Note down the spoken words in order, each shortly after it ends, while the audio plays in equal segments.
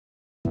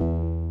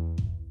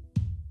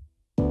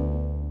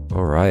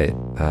Alright,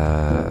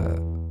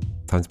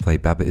 time to play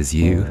Baba Is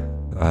You.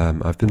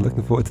 I've been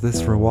looking forward to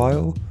this for a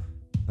while.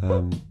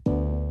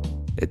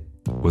 It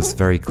was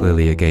very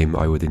clearly a game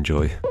I would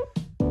enjoy.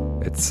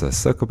 It's a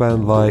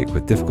Sokoban-like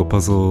with difficult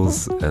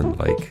puzzles and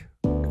like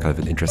kind of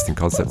an interesting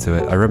concept to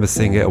it. I remember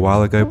seeing it a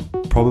while ago,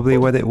 probably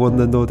when it won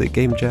the Nordic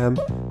Game Jam,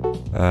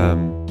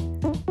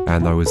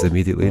 and I was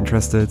immediately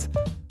interested.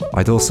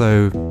 I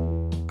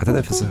don't know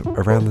if it's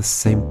around the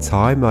same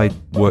time, I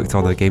worked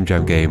on a Game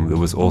Jam game that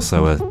was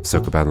also a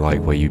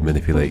Sokoban-like where you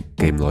manipulate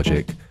game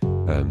logic.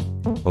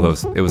 Although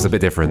it was a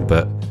bit different,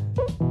 but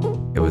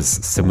it was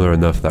similar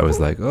enough that I was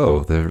like,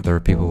 oh, there are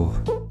people,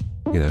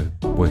 you know,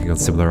 working on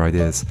similar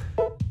ideas.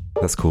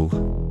 That's cool.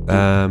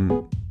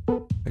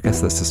 I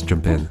guess let's just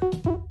jump in.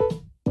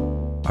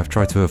 I've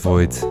tried to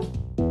avoid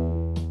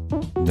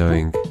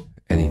knowing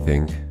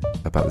anything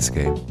about this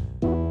game.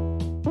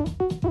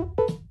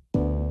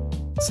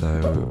 So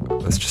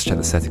let's just check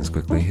the settings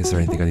quickly. Is there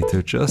anything I need to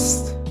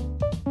adjust?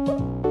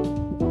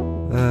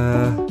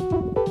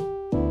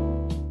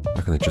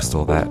 I can adjust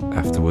all that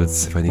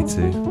afterwards if I need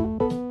to.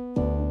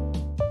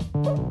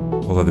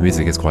 Although the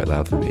music is quite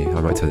loud for me, I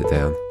might turn it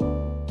down.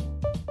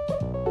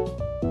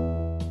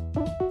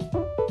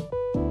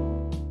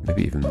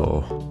 Maybe even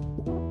more.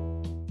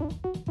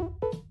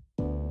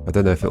 I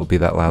don't know if it'll be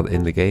that loud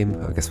in the game.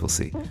 I guess we'll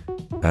see.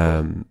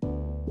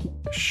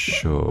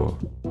 Sure.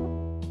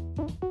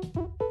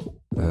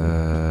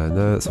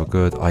 No, that's all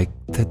good. I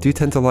do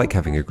tend to like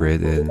having a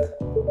grid in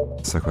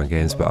Sokoban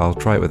games, but I'll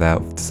try it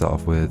without to start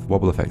off with.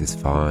 Wobble effect is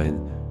fine.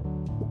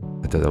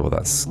 I don't know what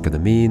that's gonna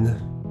mean.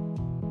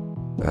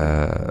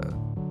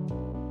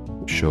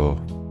 Sure.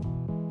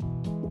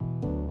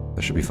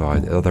 That should be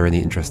fine. Are there any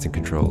interesting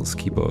controls?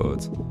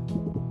 Keyboard.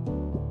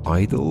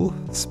 Idle?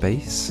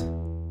 Space?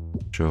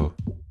 Sure.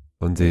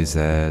 Undo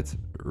Z.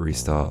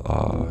 Restart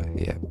R.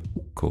 Yep.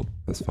 Cool.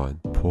 That's fine.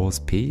 Pause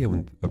P?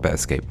 I bet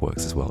escape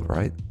works as well,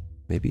 right?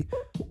 Maybe?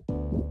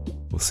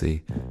 We'll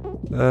see.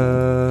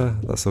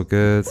 That's all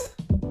good.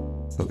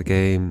 Start the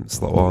game.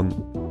 Slot 1.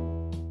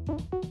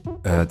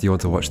 Do you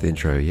want to watch the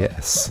intro?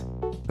 Yes.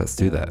 Let's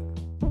do that.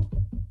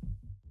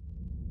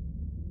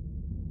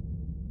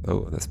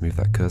 Oh, let's move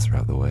that cursor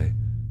out of the way.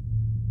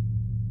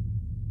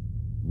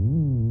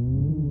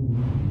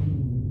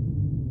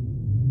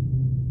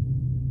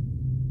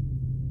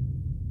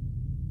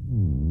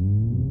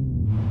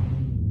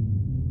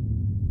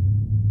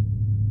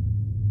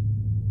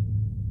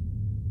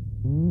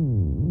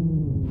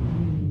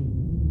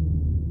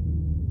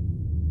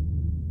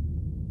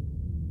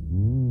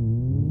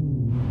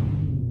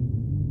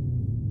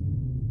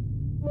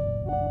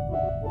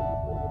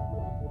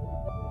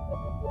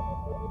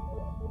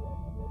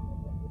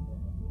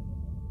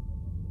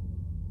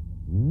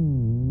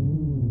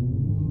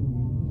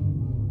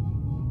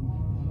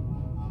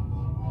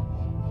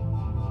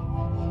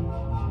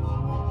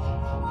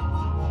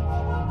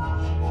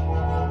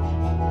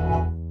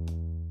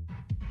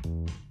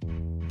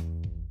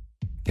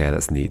 Yeah,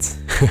 that's neat.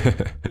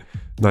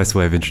 Nice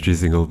way of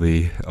introducing all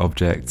the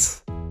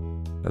objects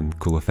and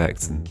cool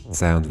effects and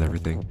sound and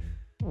everything.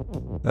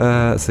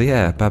 So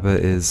yeah, Baba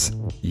is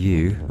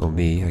you, or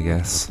me, I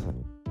guess.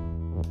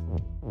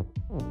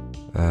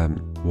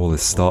 Wall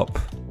is stop.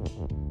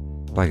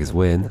 Flag is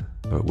win,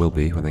 or it will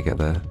be when I get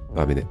there.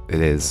 I mean,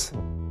 it is.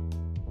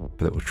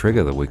 But it will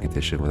trigger the win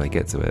condition when I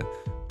get to it.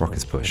 Rock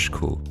is push,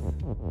 cool.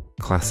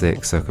 Classic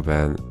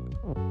Sokoban.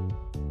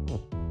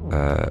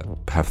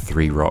 Have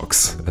 3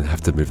 rocks and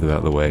have to move them out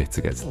of the way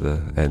to get to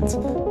the end.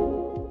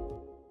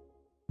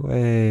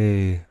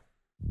 Way.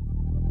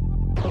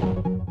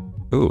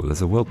 Ooh,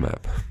 there's a world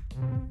map.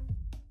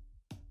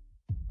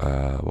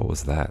 What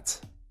was that?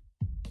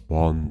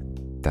 One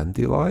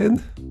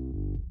dandelion?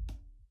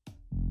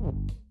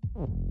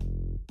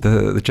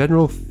 The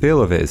general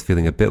feel of it is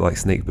feeling a bit like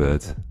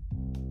Snakebird.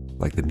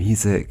 Like the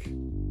music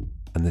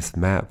and this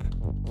map.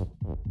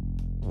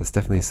 There's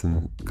definitely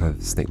some kind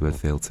of Snakebird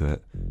feel to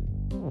it.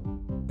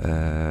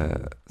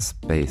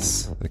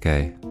 Space.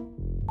 Okay.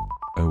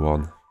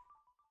 01.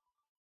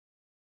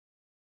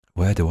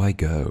 Where do I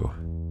go?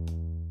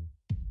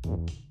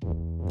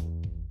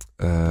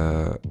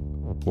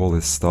 Wall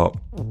is stop.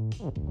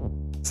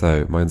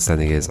 So, my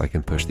understanding is I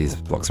can push these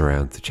blocks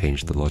around to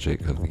change the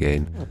logic of the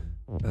game.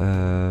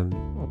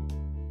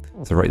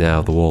 So right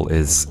now the wall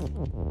is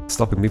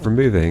stopping me from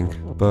moving,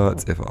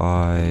 but if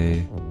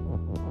I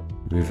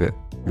move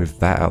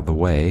that out of the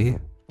way,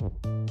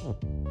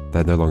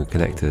 they're no longer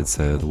connected,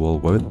 so the wall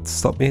won't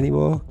stop me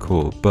anymore?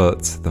 Cool,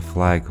 but the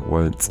flag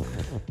won't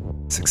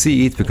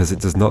succeed because it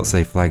does not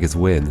say flag is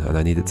win, and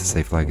I need it to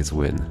say flag is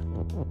win.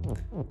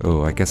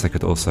 Oh, I guess I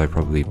could also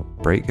probably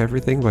break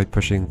everything by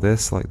pushing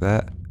this like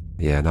that.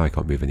 Yeah, now I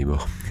can't move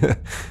anymore.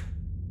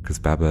 Because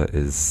Baba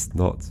is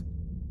not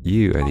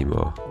you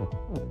anymore.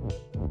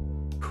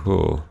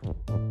 Cool.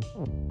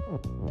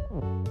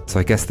 So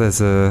I guess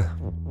there's a...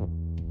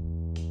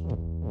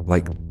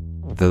 like...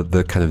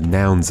 The kind of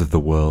nouns of the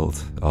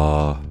world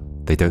are,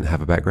 they don't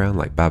have a background,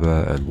 like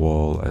Baba and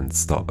wall and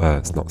stop,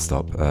 it's not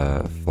stop,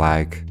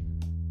 flag.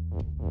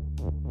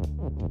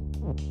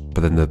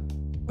 But then the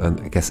and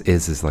I guess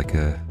is like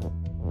a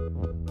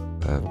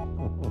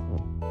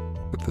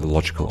the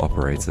logical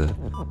operator.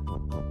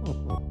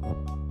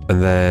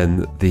 And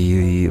then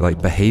the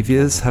like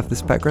behaviors have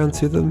this background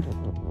to them.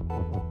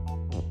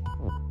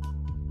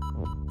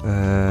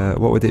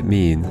 What would it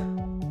mean?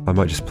 I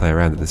might just play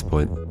around at this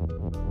point.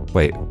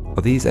 Wait,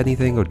 are these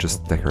anything or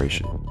just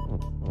decoration?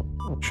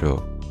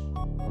 Sure.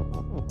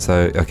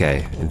 So,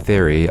 okay, in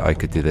theory, I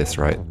could do this,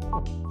 right?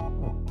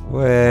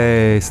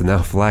 Way, so now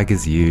flag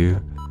is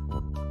you.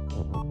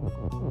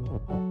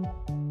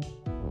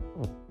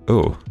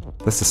 Oh,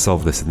 let's just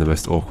solve this in the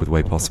most awkward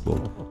way possible.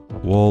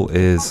 Wall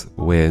is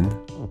win.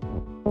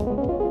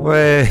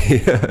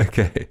 Way,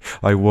 okay,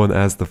 I won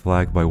as the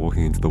flag by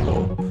walking into the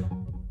wall.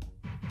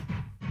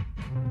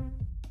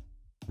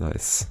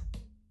 Nice.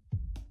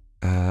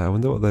 I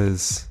wonder what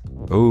those...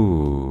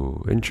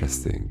 Oh,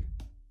 interesting.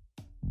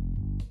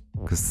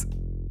 Because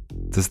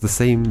does the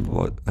same...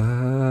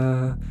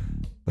 I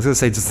was going to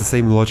say, does the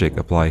same logic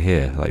apply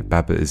here? Like,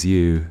 Babbitt is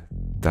you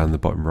down the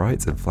bottom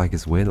right and flag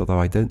is win, although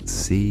I don't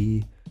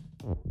see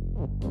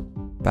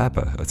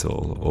Babbitt at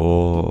all,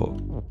 or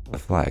a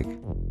flag.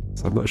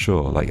 So I'm not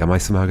sure. Like, am I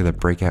somehow going to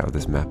break out of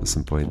this map at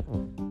some point?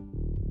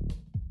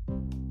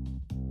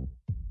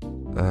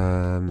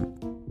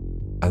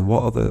 And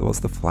what's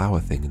the flower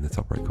thing in the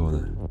top right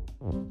corner?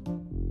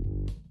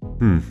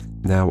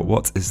 Now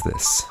what is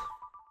this?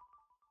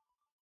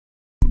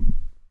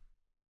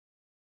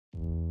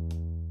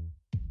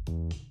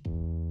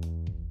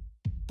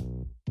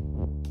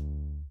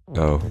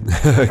 Oh,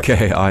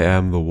 okay, I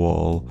am the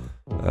wall.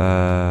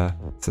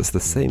 So it's the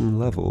same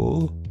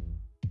level.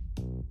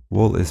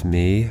 Wall is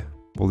me,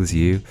 wall is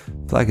you,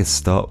 flag is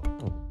stop.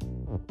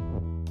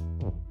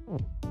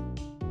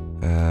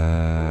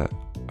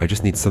 I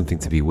just need something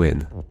to be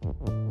win.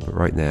 But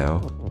right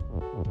now...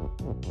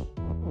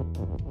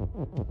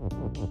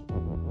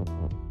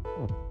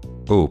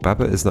 Oh,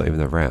 Babbitt is not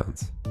even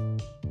around.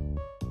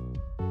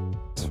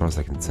 As far as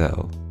I can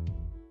tell.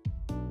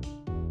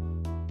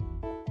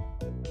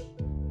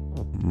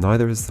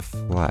 Neither is the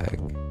flag.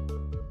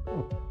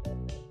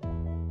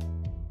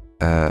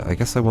 I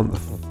guess I want the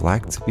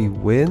flag to be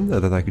win,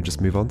 and then I can just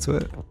move on to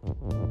it.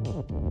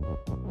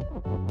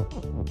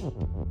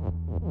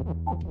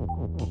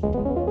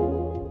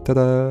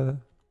 Ta-da!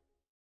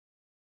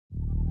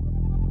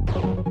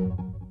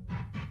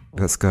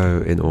 Let's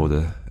go in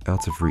order.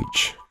 Out of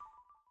reach.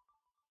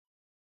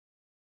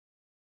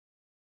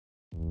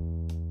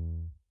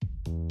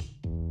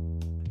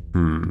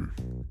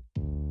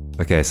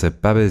 Okay, so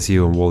Babbitt is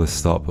you and wall is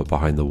stop, but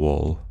behind the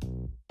wall.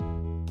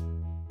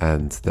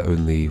 And the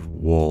only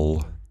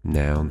wall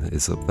noun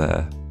is up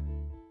there.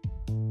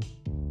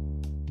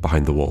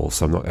 Behind the wall,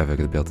 so I'm not ever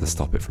going to be able to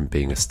stop it from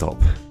being a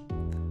stop.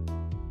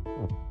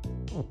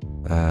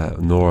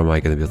 Nor am I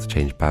going to be able to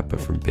change Babbitt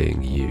from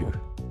being you.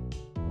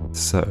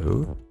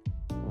 So...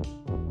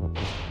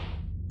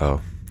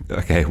 Oh,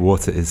 okay,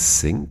 water is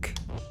sink?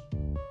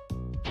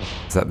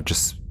 Does that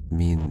just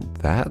mean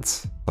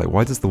that? Like,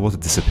 why does the water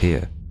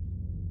disappear?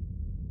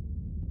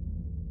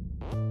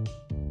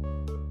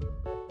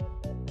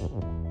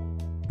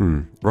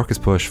 Rock is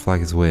push,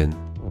 flag is win.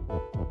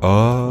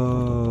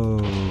 Oh,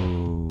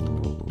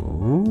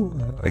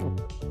 I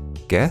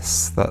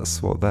guess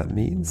that's what that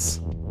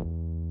means.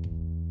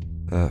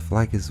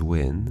 Flag is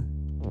win.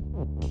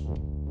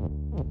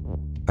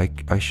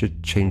 I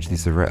should change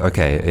these around.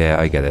 Okay, yeah,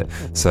 I get it.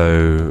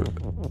 So,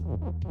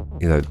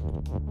 you know,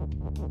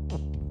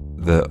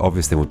 the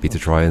obvious thing would be to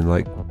try and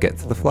like get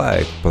to the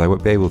flag, but I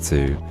won't be able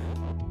to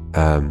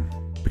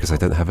because I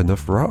don't have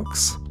enough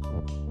rocks.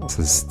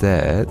 So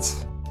instead.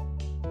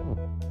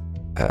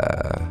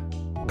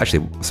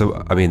 Actually,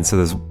 so I mean, so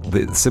there's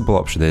the simple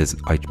option is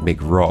I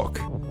make rock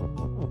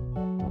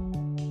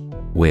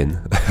win.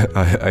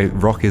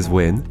 Rock is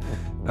win,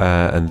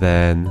 and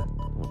then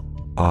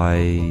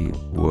I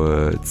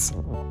would,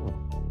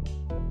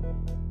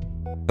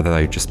 and then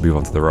I just move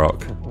on to the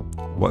rock.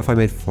 What if I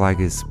made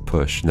flag is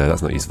push? No,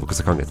 that's not useful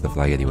because I can't get to the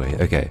flag anyway.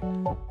 Okay,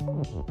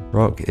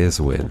 rock is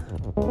win.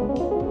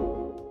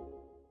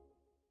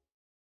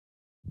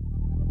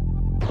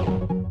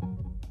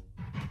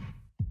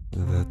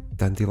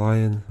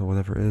 Dandelion, or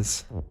whatever it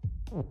is.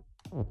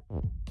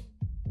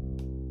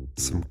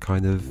 Some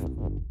kind of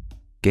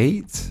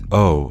gate?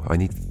 Oh, I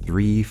need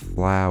 3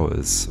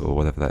 flowers, or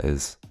whatever that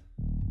is.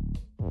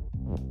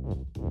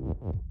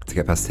 To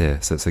get past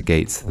here, so it's a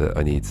gate that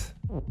I need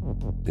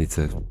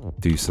to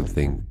do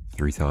something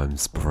 3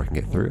 times before I can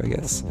get through, I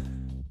guess.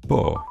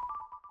 But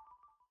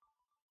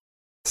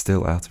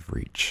still out of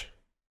reach.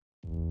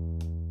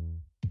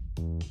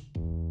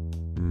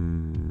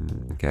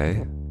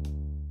 Okay.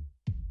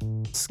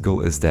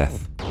 Skull is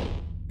death.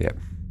 Yep.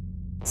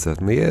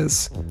 Certainly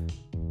is.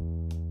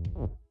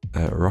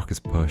 Rock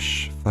is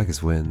push. Flag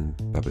is win.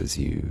 Babbitt is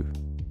you.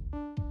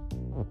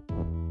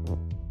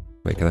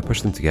 Wait, can I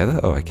push them together?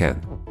 Oh, I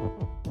can.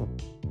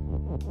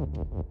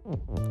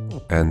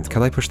 And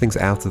can I push things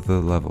out of the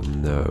level?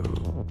 No.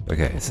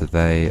 Okay, so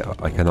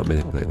I cannot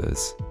manipulate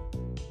those.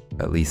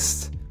 At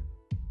least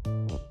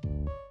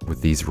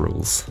with these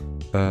rules.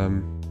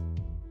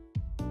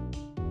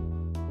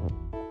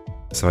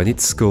 So I need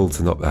Skull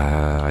to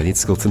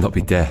not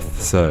be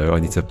death, so I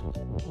need to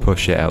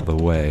push it out the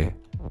way.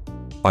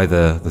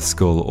 Either the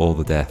Skull or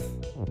the death.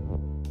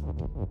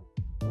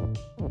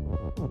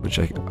 Which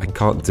I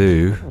can't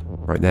do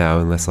right now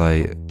unless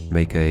I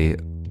make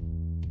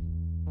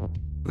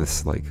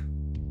this like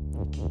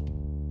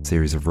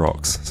series of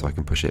rocks so I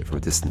can push it from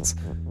a distance.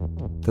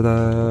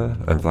 Ta-da!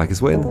 And flag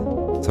is win,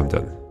 so I'm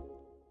done.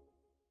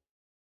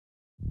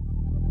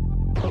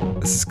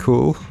 This is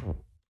cool.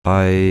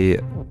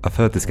 I've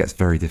heard this gets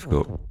very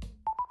difficult.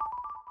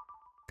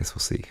 Guess we'll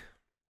see.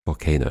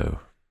 Volcano.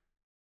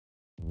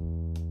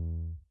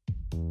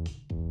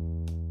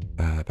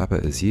 Baba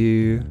is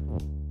you.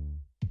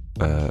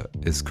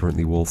 Is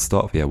currently wall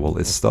stop. Yeah, wall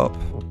is stop.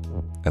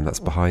 And that's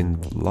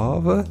behind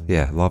lava?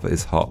 Yeah, lava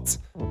is hot.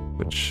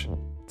 Which,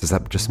 does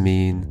that just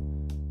mean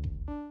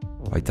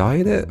I die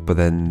in it? But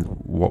then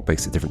what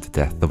makes it different to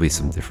death? There'll be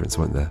some difference,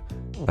 won't there?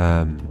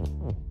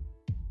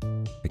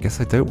 I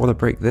guess I don't want to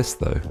break this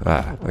though.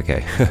 Ah,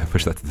 okay.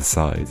 Push that to the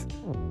side.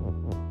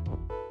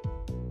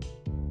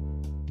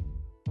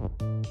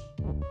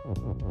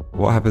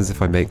 What happens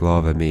if I make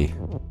lava me?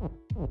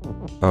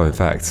 Oh, in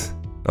fact.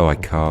 Oh, I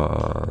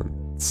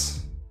can't.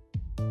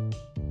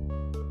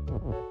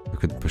 I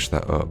couldn't push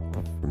that up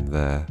from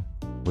there.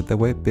 Would there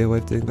be a way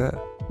of doing that?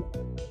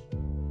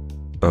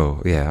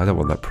 Oh, yeah, I don't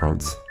want that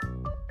prompt.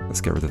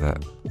 Let's get rid of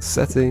that.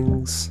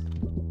 Settings.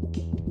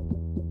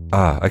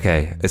 Ah,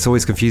 okay. It's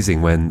always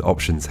confusing when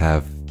options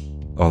are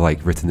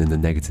like written in the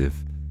negative.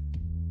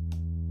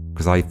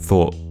 Because I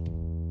thought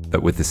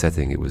that with the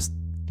setting it was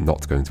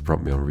not going to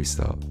prompt me on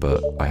restart,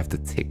 but I have to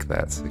tick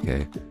that,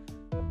 okay.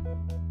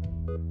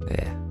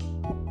 Yeah.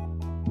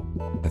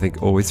 I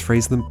think always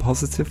phrase them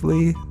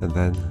positively, and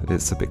then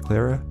it's a bit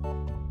clearer.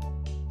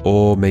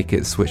 Or make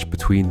it switch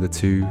between the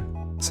two,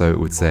 so it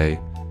would say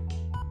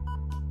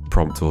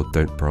prompt or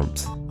don't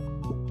prompt,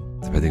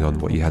 depending on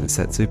what you had it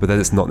set to, but then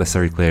it's not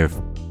necessarily clear if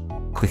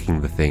clicking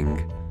the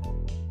thing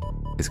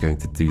is going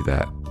to do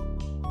that,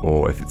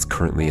 or if it's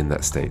currently in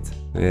that state.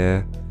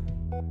 Yeah.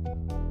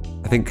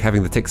 I think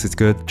having the ticks is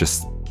good,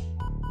 just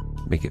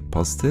make it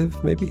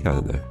positive, maybe? I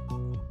don't know.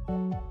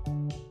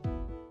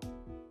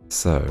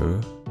 So,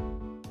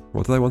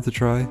 what did I want to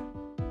try?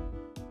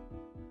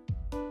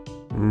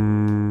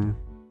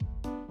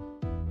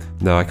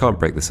 No, I can't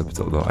break this up at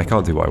all. No, I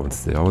can't do what I wanted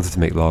to do. I wanted to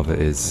make lava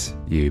is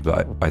you,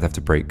 but I'd have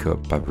to break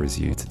up Baba is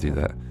you to do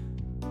that.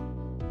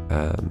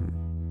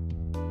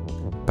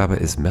 Baba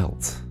is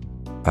melt.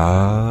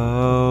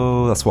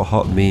 Oh, that's what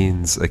hot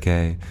means.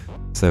 Okay.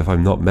 So if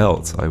I'm not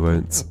melt, I'll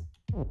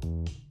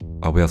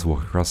be able to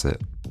walk across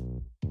it.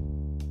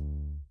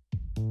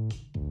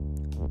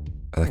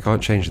 And I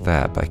can't change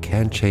that, but I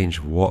can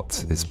change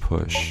what is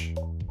push.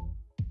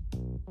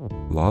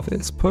 Lava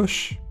is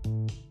push?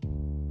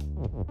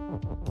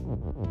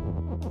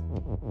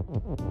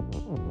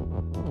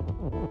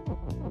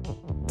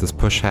 Does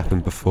push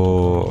happen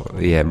before...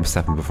 Yeah, it must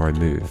happen before I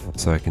move.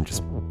 So I can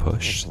just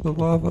push the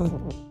lava?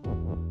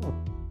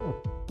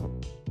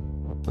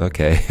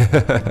 Okay.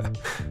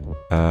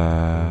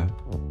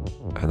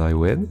 And I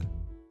win?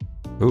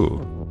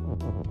 Ooh.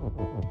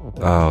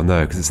 Oh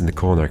no, because it's in the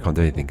corner, I can't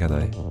do anything, can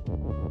I?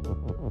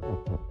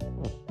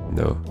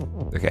 No.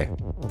 Okay.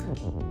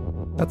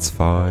 That's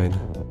fine.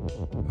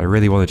 I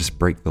really want to just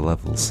break the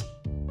levels.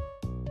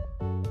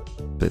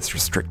 But it's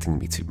restricting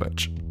me too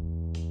much.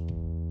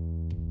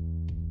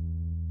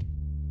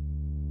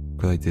 What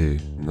could I do?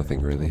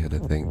 Nothing really, I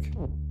don't think.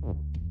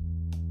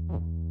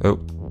 Oh.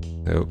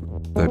 Oh.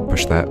 Don't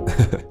push that.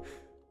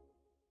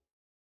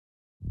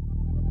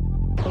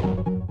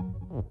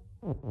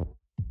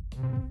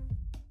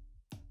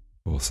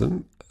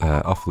 Awesome.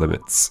 Off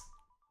limits.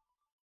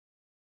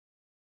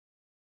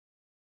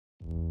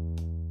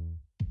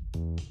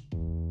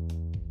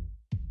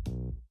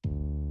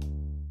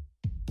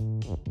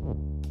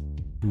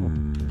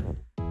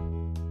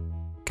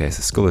 Okay,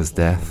 so skull is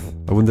death.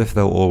 I wonder if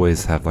they'll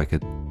always have like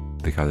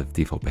the kind of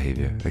default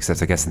behavior.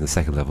 Except I guess in the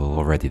second level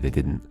already they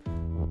didn't.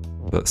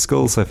 But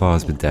skull so far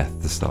has been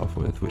death to start off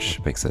with, which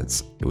makes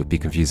sense. It would be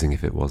confusing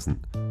if it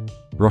wasn't.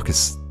 Rock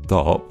is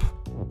stop.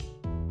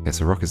 Okay,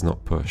 so rock is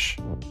not push.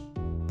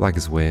 Flag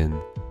is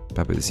win.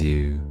 Baba is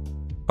you.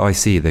 Oh, I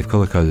see. They've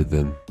color-coded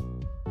them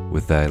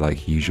with their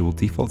like usual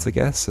defaults, I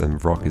guess.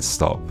 And rock is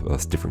stop. Well,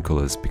 that's different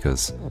colors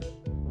because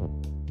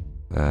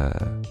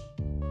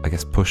I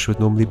guess push would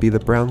normally be the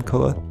brown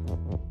color.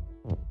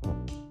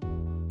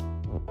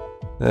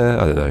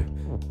 I don't know.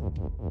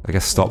 I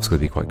guess stop's going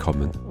to be quite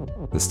common.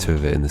 There's two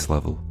of it in this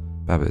level.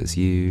 Baba is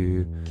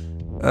you.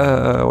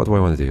 What do I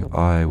want to do?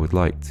 I would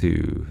like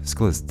to...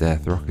 Skull is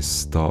death, rock is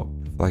stop,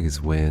 flag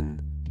is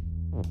win.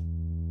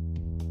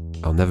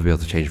 I'll never be able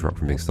to change rock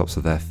from being stop,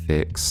 so they're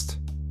fixed.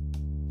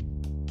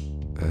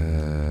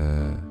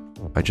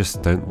 I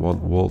just don't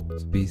want wall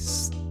to be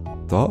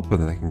stop,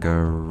 and then I can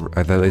go...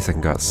 And then at least I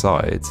can go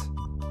outside.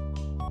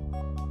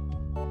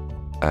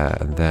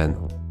 And then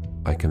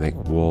I can make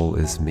wall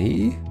is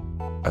me,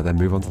 and then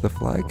move on to the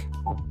flag.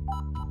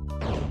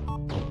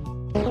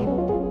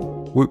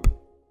 Whoop.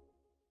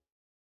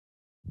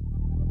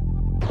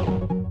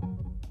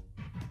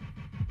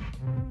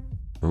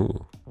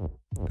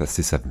 Let's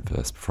do 7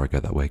 first before I go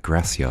that way.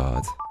 Grass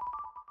yard.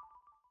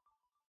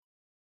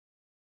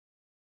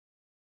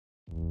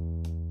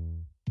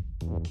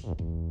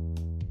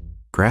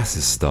 Grass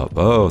is stop.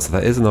 Oh, so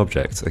that is an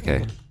object.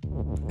 Okay.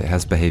 It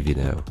has behavior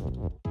now.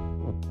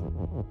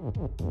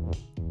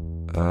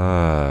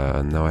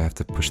 And now I have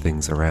to push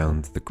things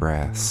around the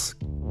grass.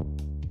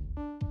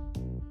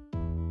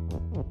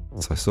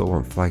 So I sort of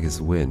want flag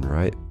is win,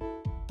 right?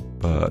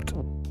 But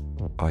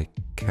I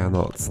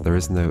cannot. There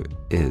is no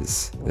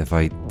is. If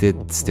I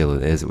did steal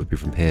an is, it would be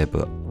from here,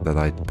 but then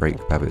I'd break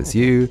Babbitt as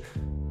you.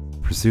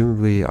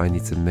 Presumably I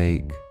need to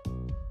make...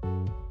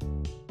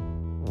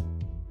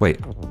 Wait.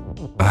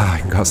 I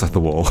can go outside the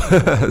wall.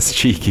 That's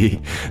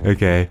cheeky.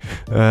 Okay.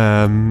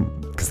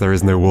 Because there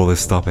is no wall to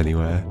stop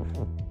anywhere.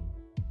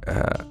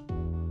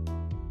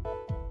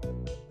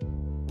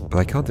 But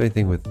I can't do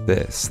anything with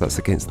this. That's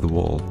against the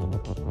wall.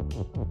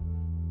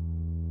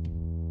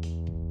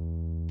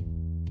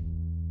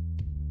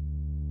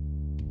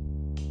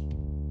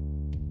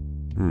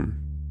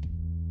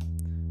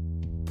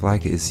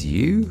 Flag is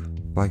you?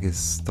 Flag is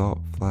stop,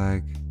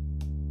 flag.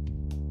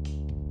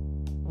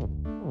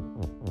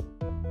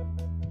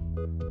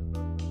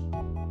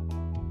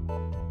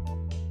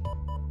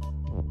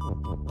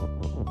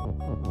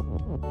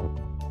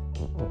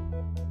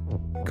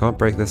 Can't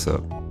break this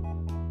up.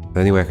 The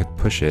only way I could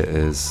push it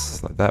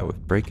is like that,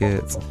 would break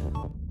it,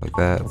 like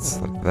that,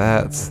 like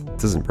that.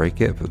 Doesn't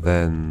break it, but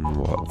then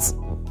what?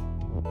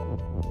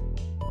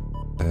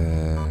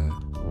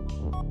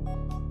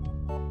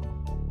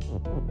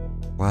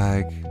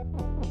 Flag.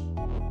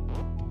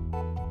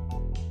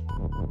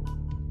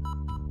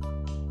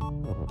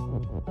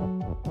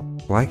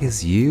 Flag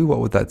is you? What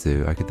would that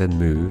do? I could then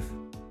move,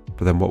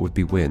 but then what would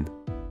be win?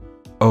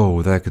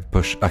 Oh, then I could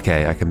push...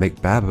 Okay, I can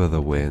make Baba the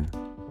win.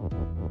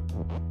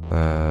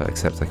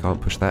 Except I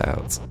can't push that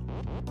out.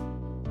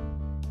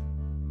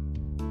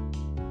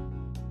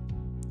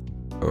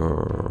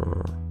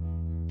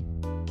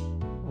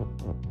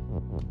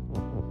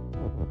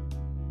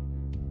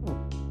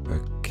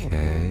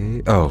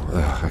 Okay. Oh,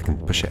 I can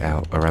push it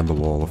out around the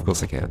wall. Of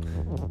course I can.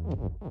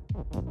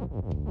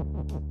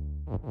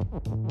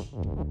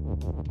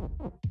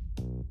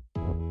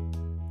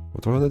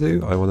 What do I want to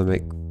do? I want to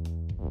make...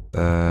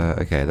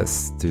 okay,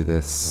 let's do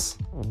this.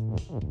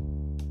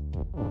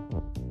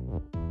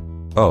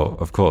 Oh,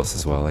 of course,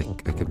 as well. I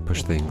can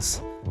push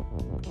things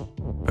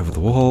over the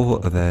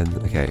wall, and then...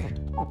 Okay.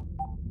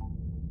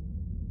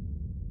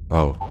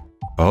 Oh.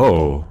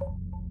 Oh!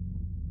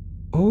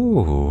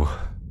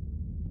 Oh!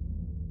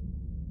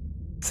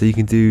 So you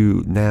can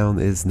do noun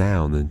is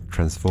noun and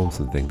transform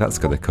something. That's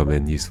going to come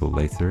in useful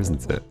later,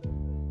 isn't it?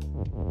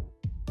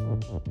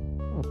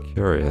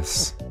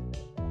 Curious.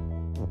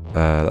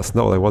 That's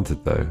not what I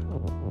wanted, though.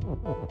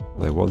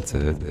 What I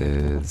wanted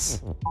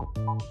is...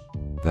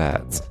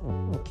 that.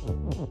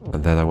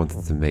 And then I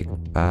wanted to make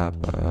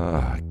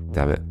Baba.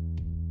 Damn it.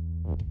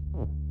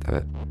 Damn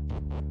it.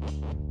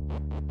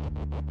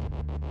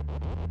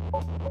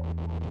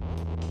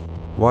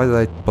 Why did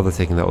I bother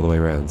taking that all the way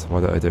around?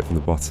 Why don't I do it from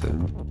the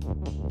bottom?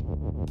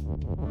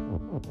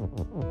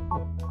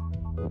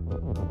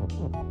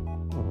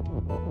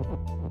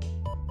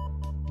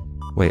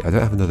 Wait, I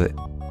don't have another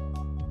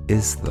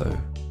is though.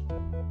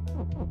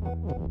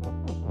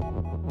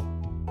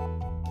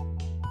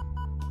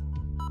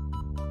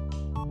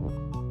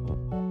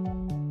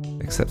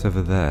 Except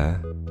over there,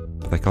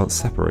 but I can't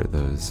separate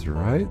those,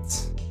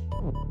 right?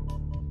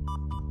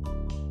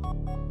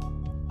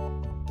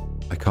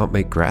 I can't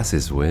make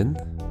grasses win.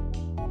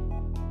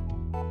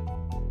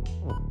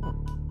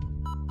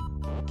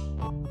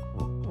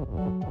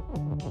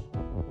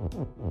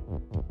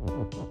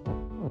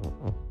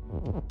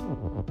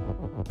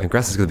 And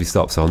grass is going to be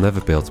stopped, so I'll never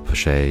be able to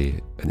push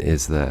an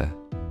is there.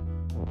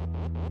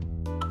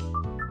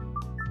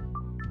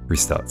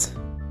 Restart.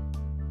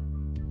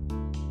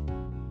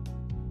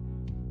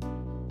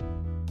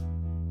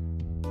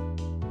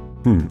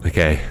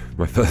 Okay,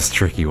 my first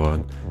tricky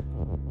one.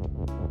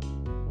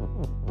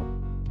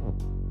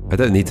 I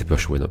don't need to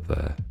push win up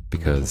there,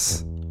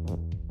 because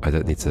I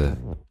don't need to...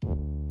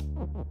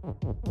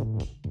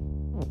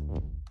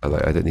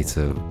 I don't need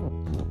to...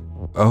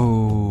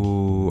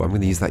 Oh, I'm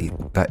going to use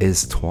that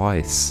is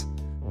twice.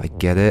 I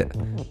get it.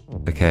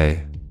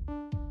 Okay.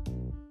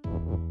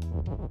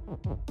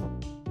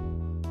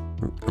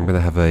 I'm going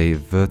to have a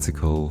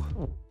vertical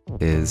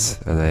is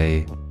and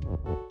a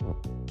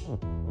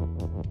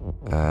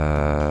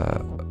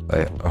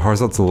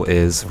horizontal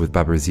is with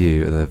Baba is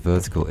you, and a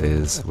vertical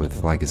is with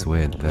flag is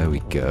win. There we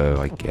go,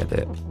 I get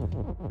it.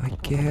 I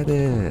get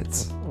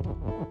it.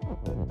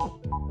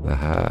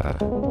 Aha.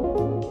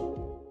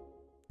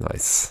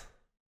 Nice.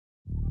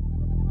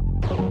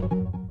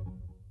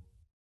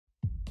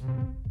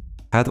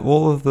 Had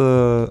all of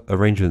the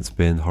arrangements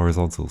been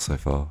horizontal so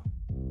far?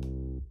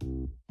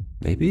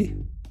 Maybe?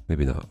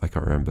 Maybe not, I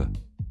can't remember.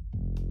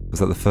 Was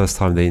that the first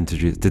time they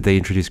introduced... Did they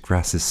introduce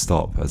grasses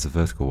stop as a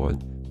vertical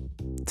one?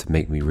 To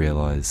make me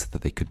realise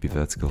that they could be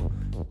vertical.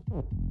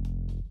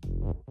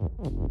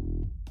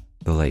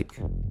 The lake.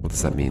 What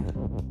does that mean?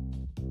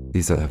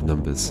 These don't have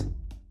numbers.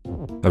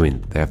 I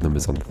mean, they have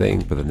numbers on the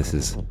thing, but then this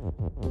is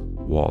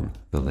 1,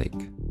 the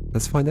lake.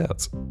 Let's find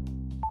out.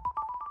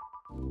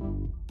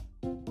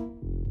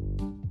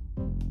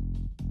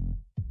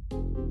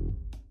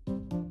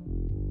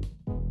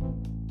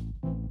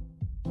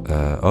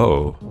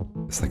 Oh,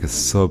 it's like a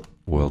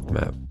sub-world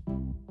map.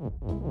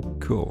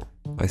 Cool.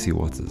 Icy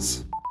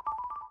waters.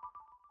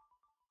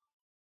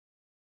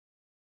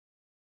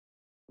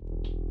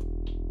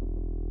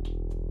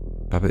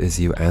 Baba is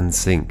you and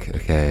sink.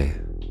 Okay.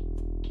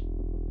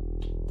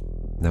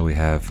 Now we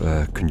have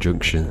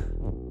conjunction.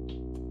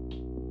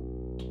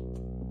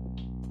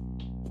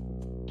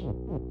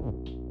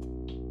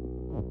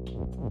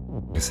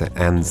 So it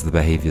ands the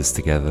behaviors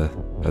together,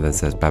 and then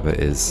says Baba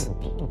is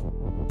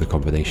the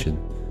combination.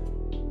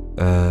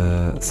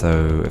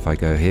 So if I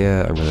go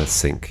here, I'm gonna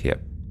sink.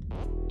 Yep.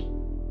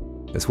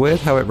 It's weird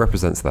how it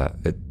represents that.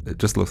 It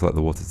just looks like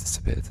the water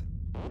disappeared.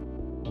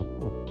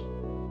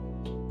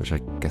 Which I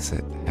guess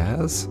it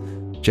has.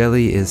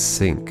 Jelly is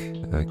sink.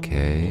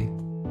 Okay.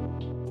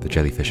 The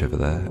jellyfish over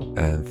there.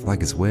 And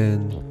flag is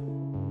win.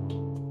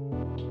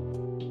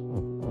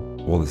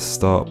 Wall is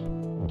stop.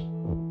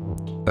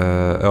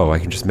 Oh, I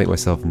can just make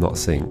myself not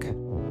sink.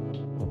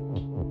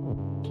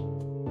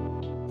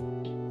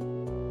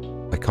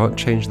 I can't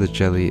change the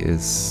jelly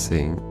is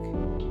sink.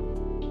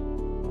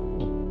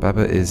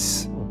 Baba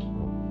is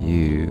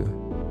you.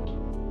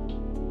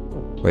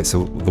 Wait,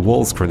 so the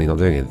wall's currently not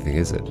doing anything,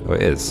 is it? Oh,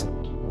 it is.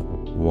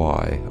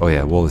 Why? Oh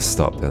yeah, wall is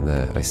stopped down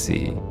there. I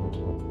see.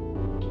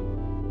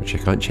 Which I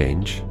can't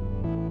change.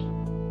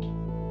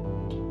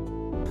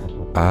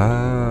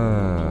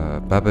 Ah,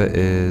 Baba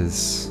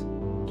is...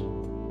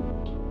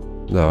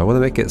 No, I want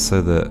to make it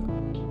so that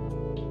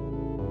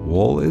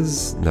wall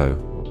is... No.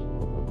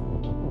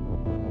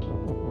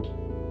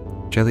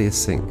 Jelly is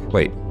sink.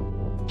 Wait.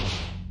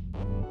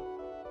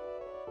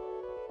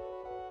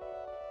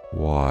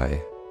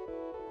 Why?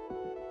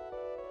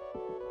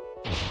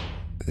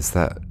 Is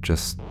that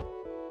just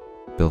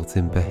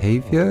built-in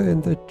behavior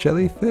in the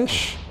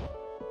jellyfish?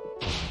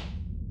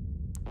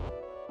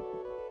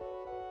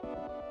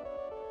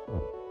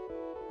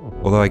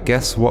 Although I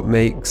guess what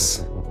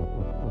makes...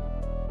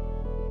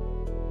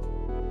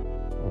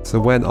 So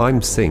when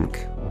I'm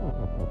sink,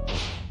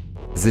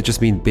 does it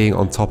just mean being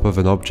on top of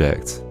an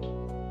object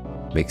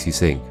makes you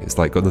sink? It's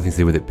like got nothing to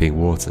do with it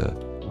being water.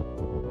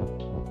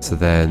 So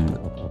then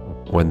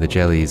when the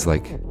jelly is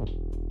like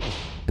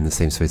in the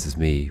same space as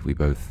me, we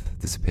both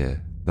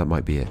disappear. That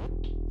might be it.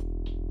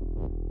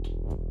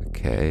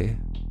 Okay.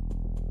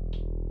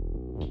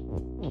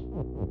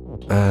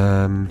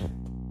 I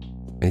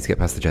need to get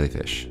past the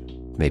jellyfish.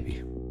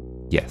 Maybe.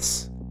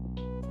 Yes.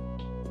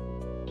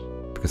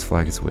 Because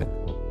flag is win.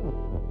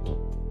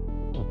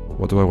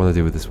 What do I want to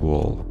do with this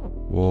wall?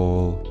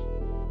 Wall.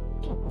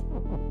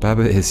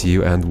 Baba is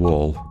you and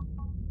wall.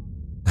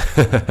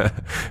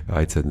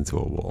 I turned into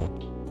a wall.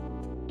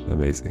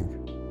 Amazing.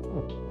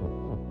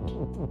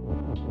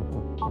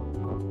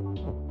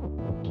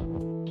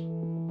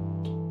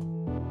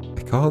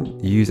 I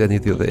can't use any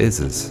of the other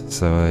is's,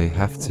 so I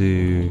have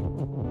to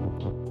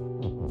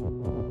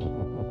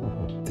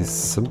do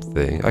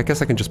something. I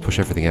guess I can just push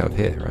everything out of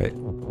here, right?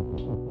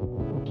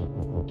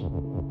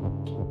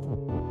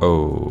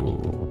 Oh.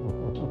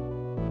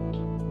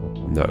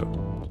 No.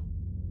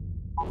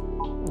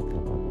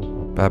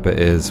 Baba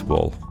is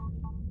wall.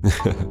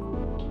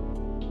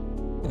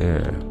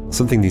 Yeah.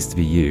 Something needs to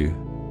be you.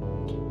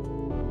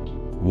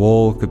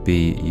 Wall could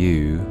be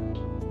you.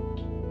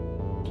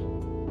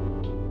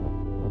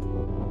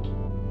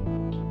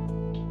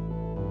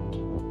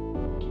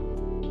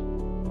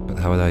 But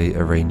how would I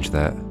arrange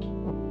that?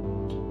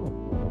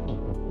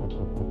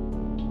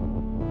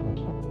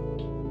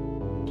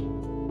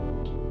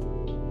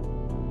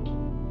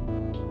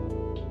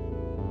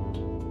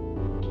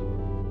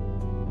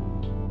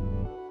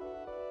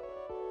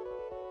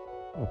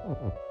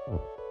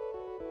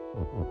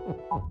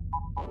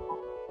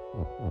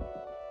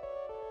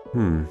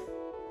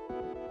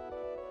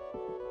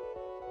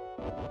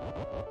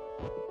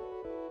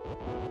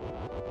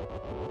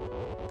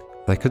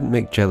 I couldn't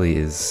make jelly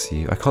is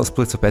you. I can't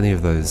split up any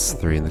of those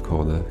three in the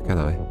corner, can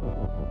I?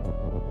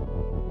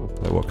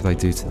 Like, what could I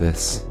do to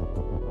this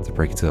to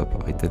break it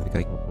up? I don't think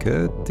I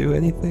could do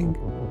anything.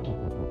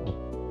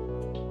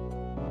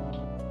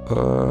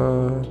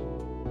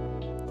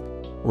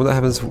 What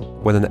happens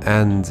when an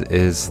and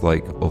is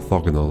like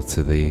orthogonal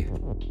to the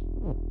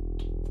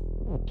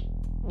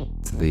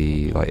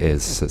like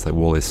is, so it's like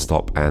wall is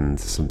stop and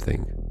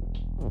something.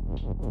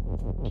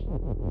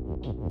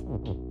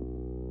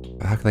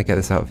 How can I get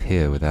this out of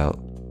here without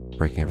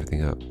breaking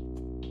everything up?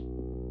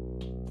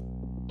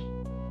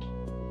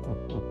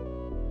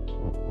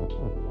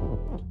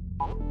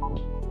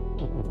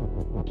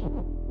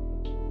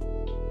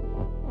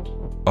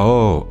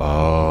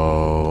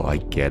 Oh, I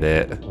get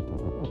it.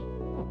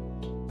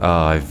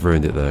 Ah, I've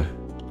ruined it though.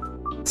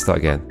 Start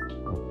again.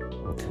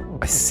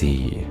 I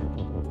see.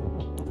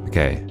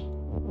 Okay.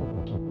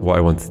 What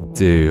I want to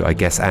do, I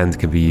guess and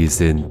can be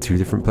used in two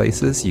different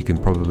places. You can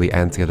probably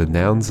and together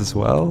nouns as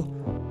well.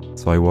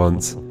 So I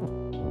want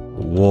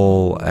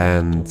wall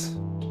and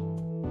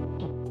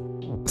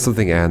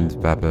something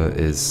and Baba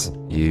is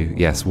you.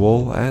 Yes,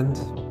 wall and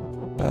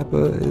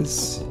Baba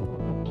is...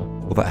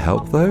 Will that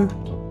help though?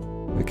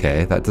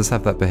 Okay, that does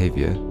have that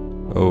behavior.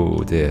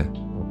 Oh dear.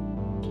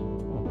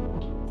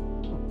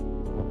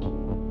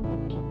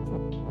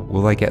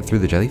 Will I get through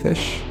the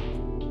jellyfish?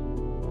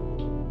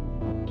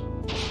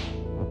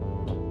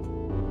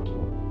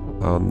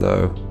 Oh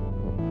no.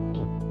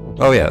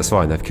 Oh yeah, that's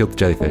fine. I've killed the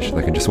jellyfish and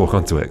I can just walk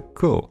onto it.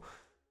 Cool.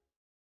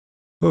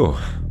 Oh.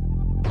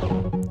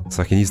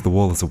 So I can use the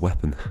wall as a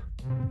weapon.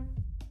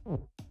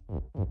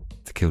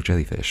 To kill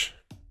jellyfish.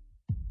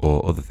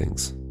 Or other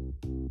things.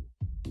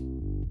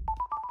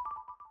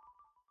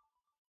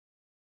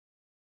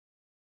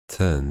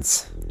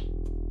 Turns.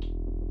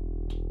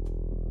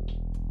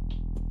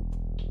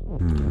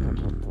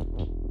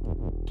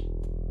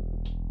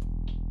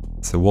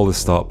 So wall is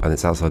stop and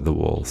it's outside the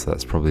wall, so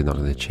that's probably not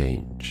going to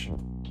change.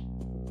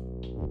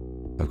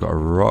 I've got a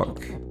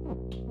rock.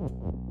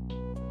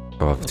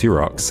 Oh, I have 2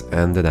 rocks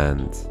and an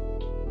and.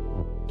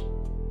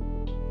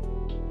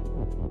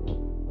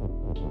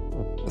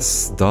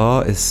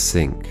 Star is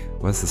sink.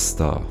 Where's the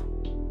star?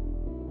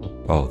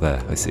 Oh,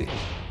 there, I see.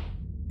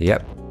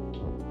 Yep.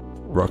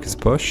 Rock is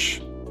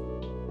push.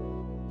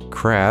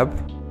 Crab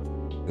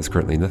is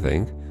currently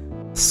nothing.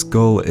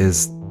 Skull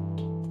is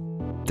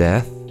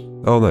death.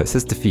 Oh no, it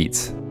says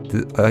defeat.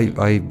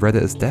 I read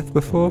it as death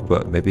before,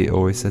 but maybe it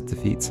always said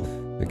defeat.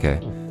 Okay.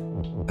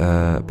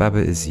 Baba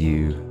is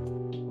you.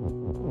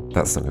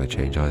 That's not going to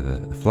change either.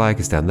 The flag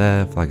is down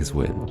there, flag is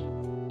win.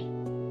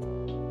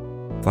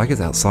 Flag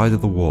is outside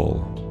of the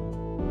wall.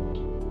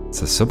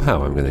 So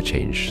somehow I'm going to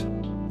change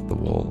the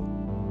wall.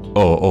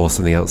 Or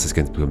something else is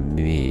going to become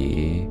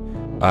me.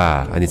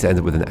 Ah, I need to end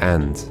up with an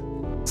and.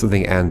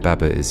 Something and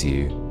Baba is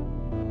you.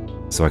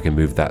 So I can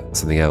move that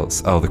something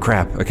else. Oh, the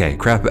crab. Okay,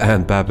 crab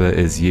and Baba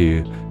is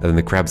you. And then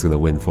the crab's going to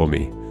win for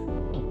me.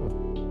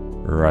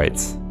 Right.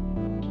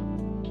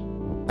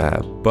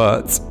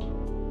 But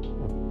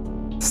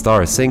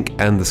star is sink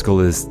and the skull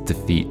is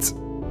defeat.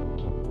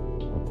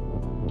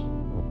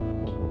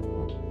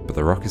 But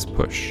the rock is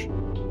push.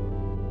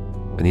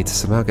 I need to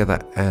somehow get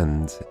that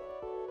and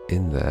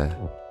in there.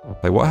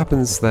 Like, what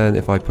happens then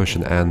if I push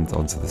an and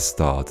onto the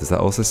star? Does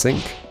that also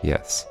sink?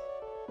 Yes.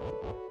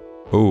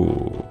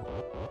 Oh.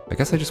 I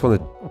guess I just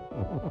want to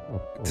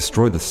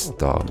destroy the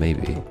star,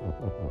 maybe.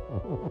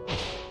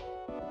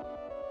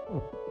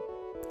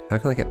 How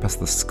can I get past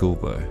the skull,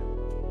 though?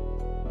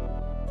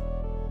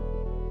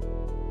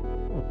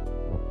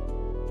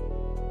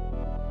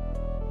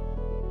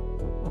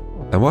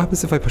 And what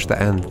happens if I push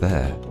the and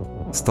there?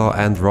 Star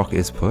and rock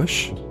is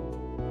push?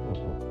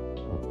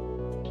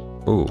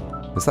 Oh,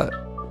 is that...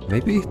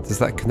 maybe? Does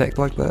that connect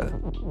like that?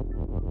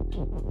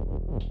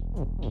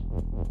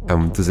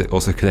 Does it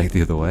also connect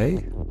the other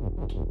way?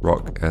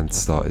 Rock and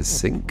star is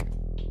sink?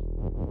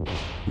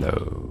 No.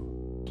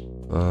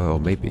 Or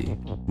maybe.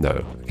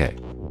 No, okay.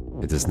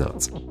 It does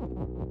not.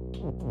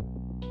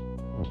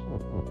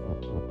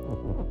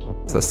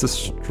 So let's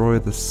destroy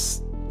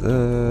this...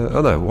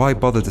 oh no, why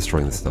bother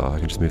destroying the star? I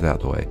can just move that out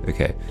of the way.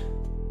 Okay.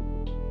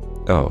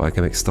 Oh, I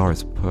can make star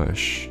as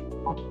push.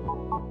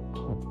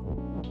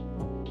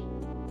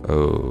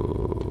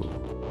 Oh.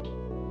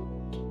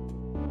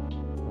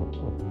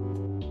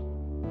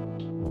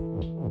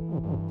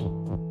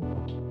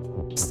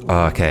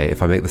 Okay,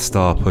 if I make the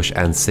star push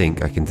and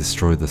sink, I can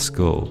destroy the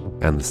skull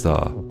and the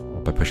star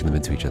by pushing them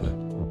into each other.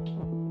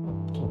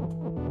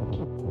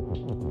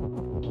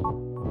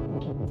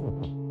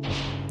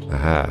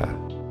 Aha.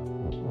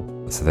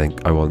 So then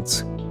I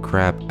want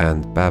crab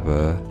and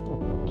Baba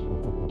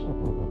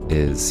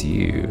is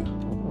you.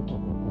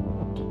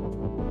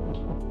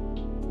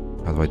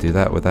 How do I do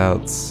that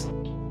without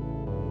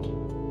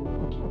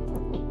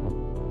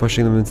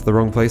pushing them into the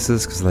wrong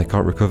places? Because then I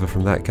can't recover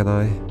from that, can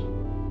I?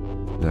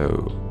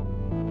 No.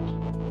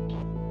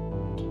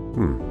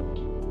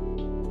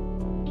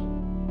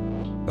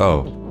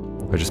 Oh,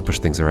 I just push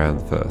things around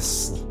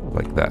first,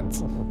 like that.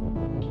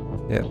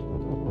 Yeah.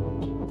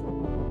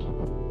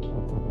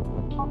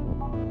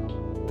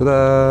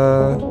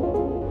 Ta-da!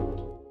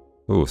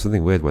 Oh,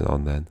 something weird went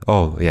on then.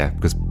 Oh, yeah,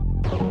 because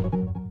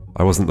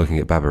I wasn't looking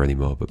at Baba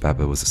anymore, but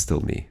Baba was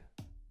still me.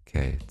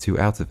 Okay, 2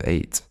 out of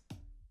 8.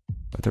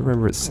 I don't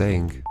remember it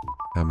saying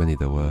how many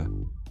there were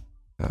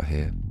out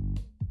here.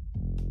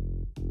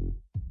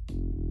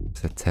 It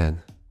said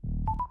 10.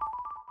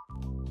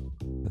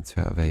 And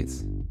 2 out of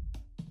 8.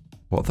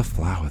 What are the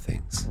flower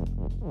things?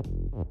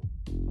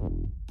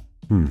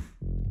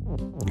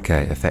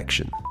 Okay,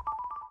 affection.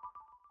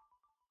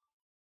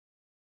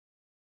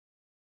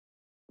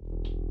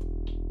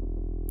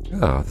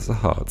 Ah, there's a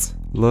heart.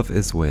 Love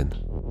is win.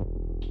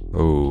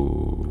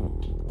 Oh,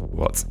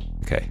 what?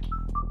 Okay,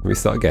 let me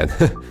start again.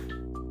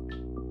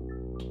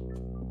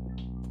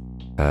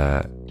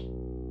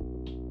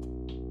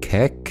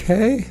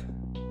 Keke?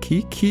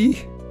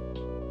 Kiki?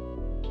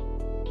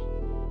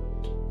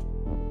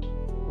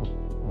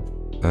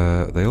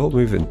 They all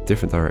move in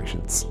different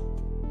directions.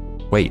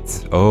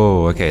 Wait.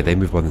 Oh, okay. They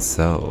move by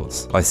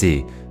themselves. I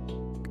see.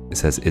 It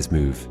says is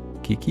move.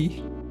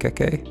 Kiki?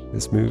 Keke?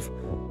 Is move.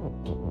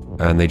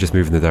 And they just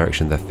move in the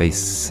direction they're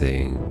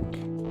facing.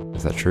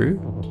 Is that true?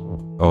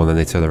 Oh, and then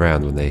they turn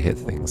around when they hit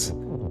things.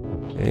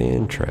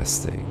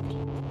 Interesting.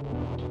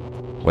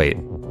 Wait.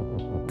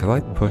 Can I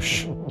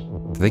push?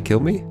 Do they kill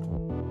me?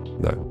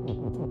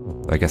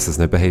 No. I guess there's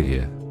no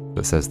behavior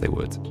that says they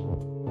would.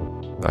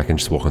 I can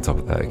just walk on top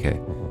of that, okay.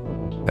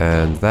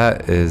 And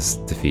that is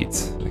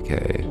defeat,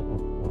 okay.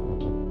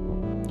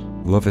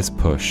 Love is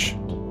push.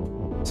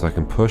 So I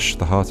can push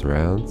the heart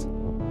around,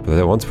 but I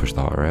don't want to push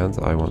the heart around,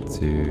 I want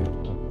to...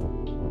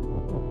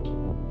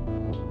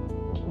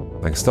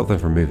 I can stop them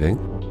from moving.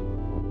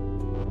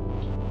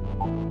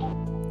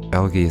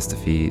 Algae is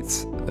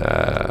defeat.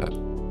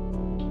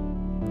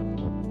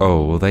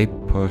 Oh, will they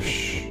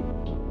push?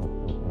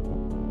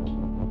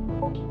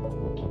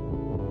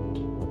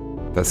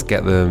 Let's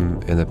get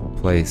them in a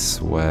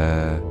place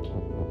where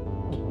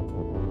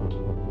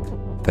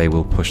they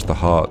will push the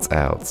heart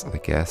out, I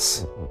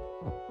guess.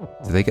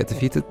 Do they get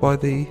defeated by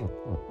the...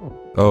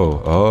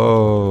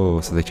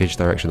 Oh, so they change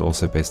direction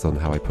also based on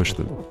how I push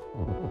them.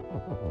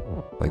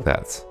 Like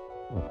that.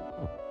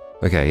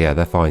 Okay, yeah,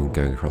 they're fine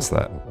going across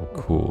that.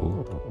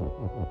 Cool.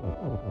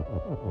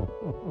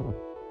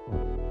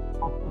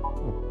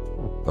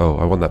 Oh,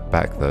 I want that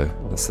back though.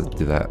 Let's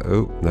do that.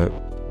 Oh, no.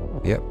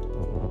 Yep.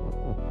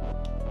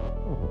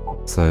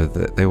 So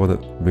they want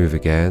to move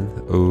again.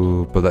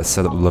 Oh, but let's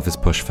set up Love is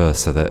Push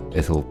first so that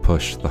it'll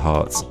push the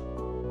hearts.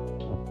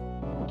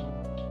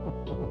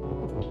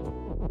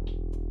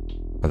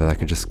 And then I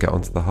can just get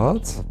onto the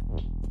hearts?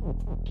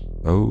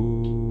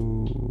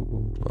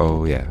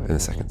 Oh yeah, in a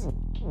second.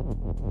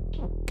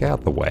 Get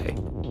out the way.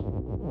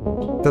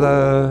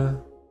 Ta-da!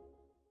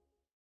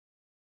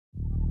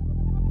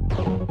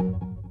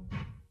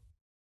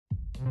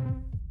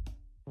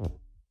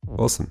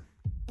 Awesome.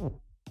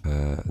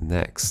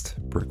 Next,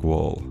 brick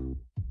wall.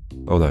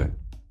 Oh no,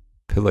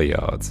 pillar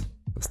yard.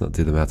 Let's not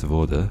do them out of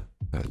order.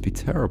 That'd be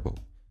terrible.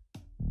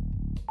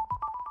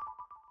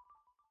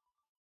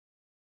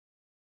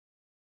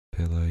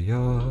 Pillar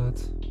yard.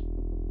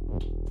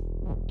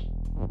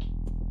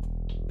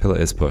 Pillar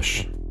is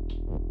push.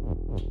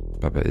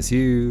 Baba is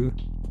you,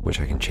 which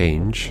I can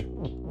change.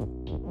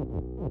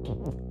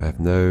 I have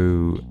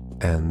no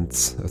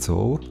ends at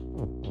all.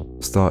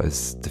 Star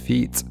is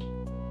defeat.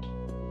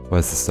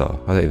 Where's the star?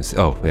 I don't even see.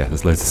 Oh, yeah,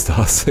 there's loads of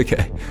stars.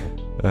 Okay.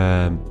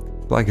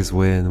 Black is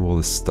win, wall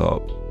is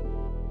stop.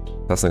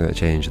 That's not going to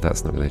change,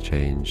 that's not going to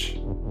change.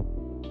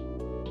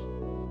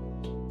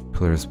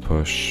 Pillar is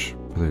push,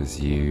 pillar is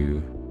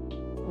you.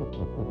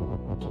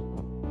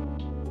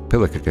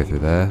 Pillar could go through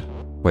there.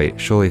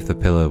 Wait, surely if the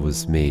pillar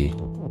was me,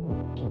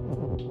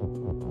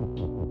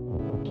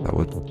 that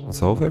would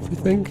solve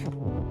everything?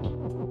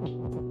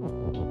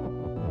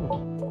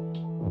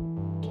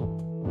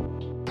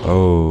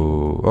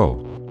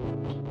 Oh.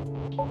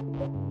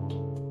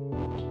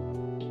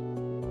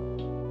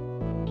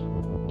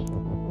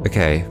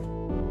 Okay.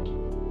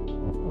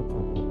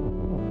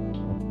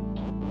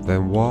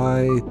 Then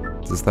why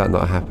does that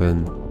not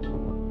happen?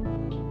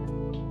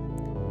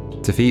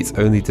 Defeat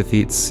only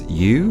defeats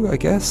you, I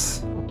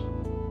guess?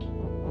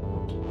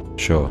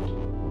 Sure.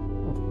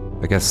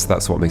 I guess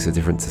that's what makes it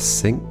different to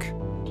sync.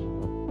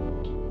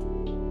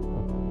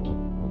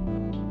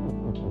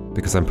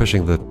 Because I'm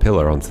pushing the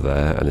pillar onto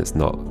there and it's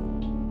not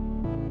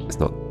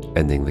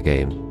ending the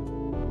game.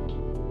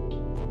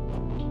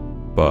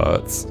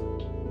 But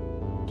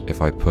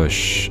if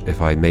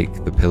I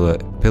make the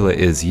pillar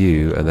is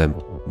you and then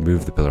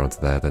move the pillar onto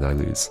there, then I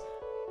lose.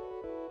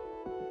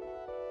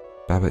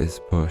 Baba is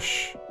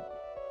push.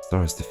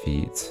 Star is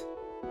defeat.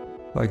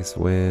 Flag is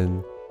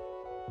win.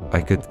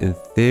 I could, in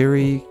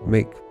theory,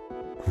 make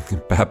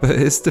Baba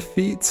is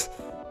defeat?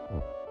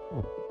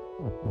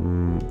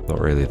 Not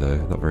really though,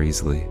 not very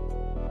easily.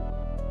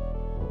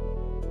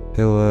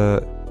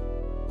 Pillar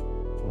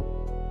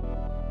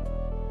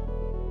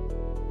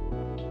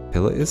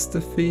is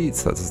defeat,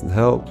 that doesn't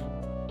help.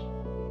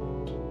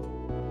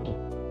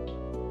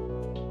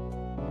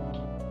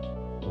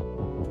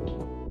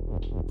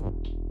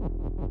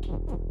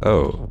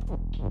 Oh.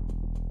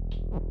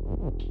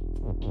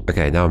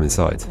 Okay, now I'm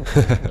inside.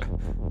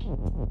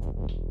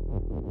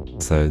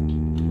 So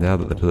now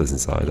that the pillar's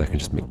inside, I can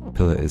just make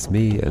pillar is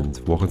me and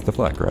walk onto the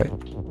flag, right?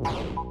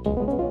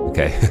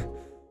 Okay.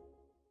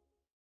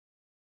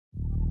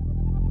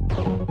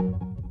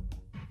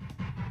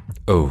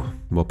 Oh,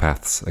 more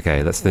paths.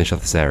 Okay, let's finish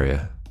off this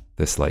area.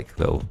 This, like,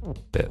 little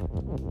bit.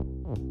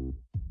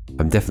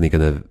 I'm definitely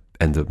gonna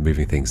end up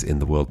moving things in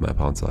the world map,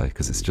 aren't I?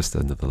 Because it's just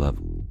another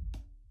level.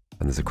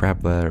 And there's a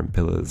crab there and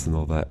pillars and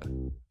all that.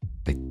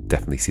 I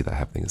definitely see that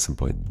happening at some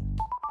point.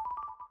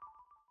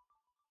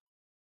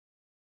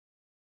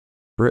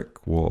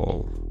 Brick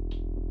wall.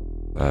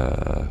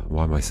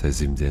 Why am I so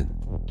zoomed in?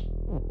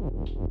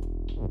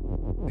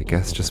 I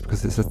guess just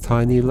because it's a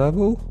tiny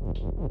level?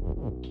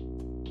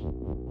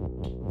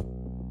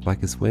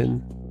 Black is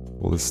win.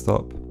 Wall is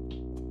stop.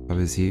 How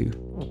is you?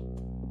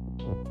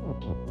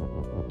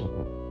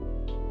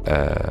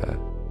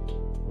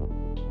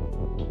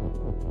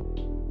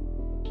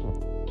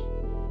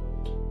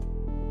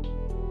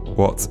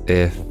 What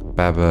if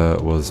Baba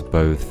was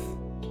both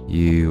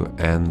you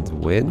and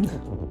Win?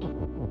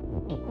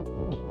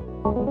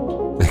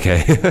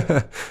 Okay,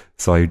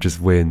 so I just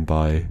win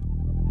by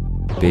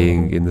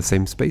being in the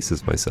same space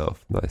as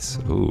myself. Nice.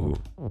 Ooh.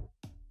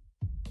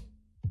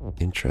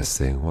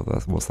 Interesting.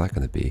 What's that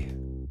going to be?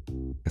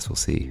 Guess we'll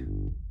see.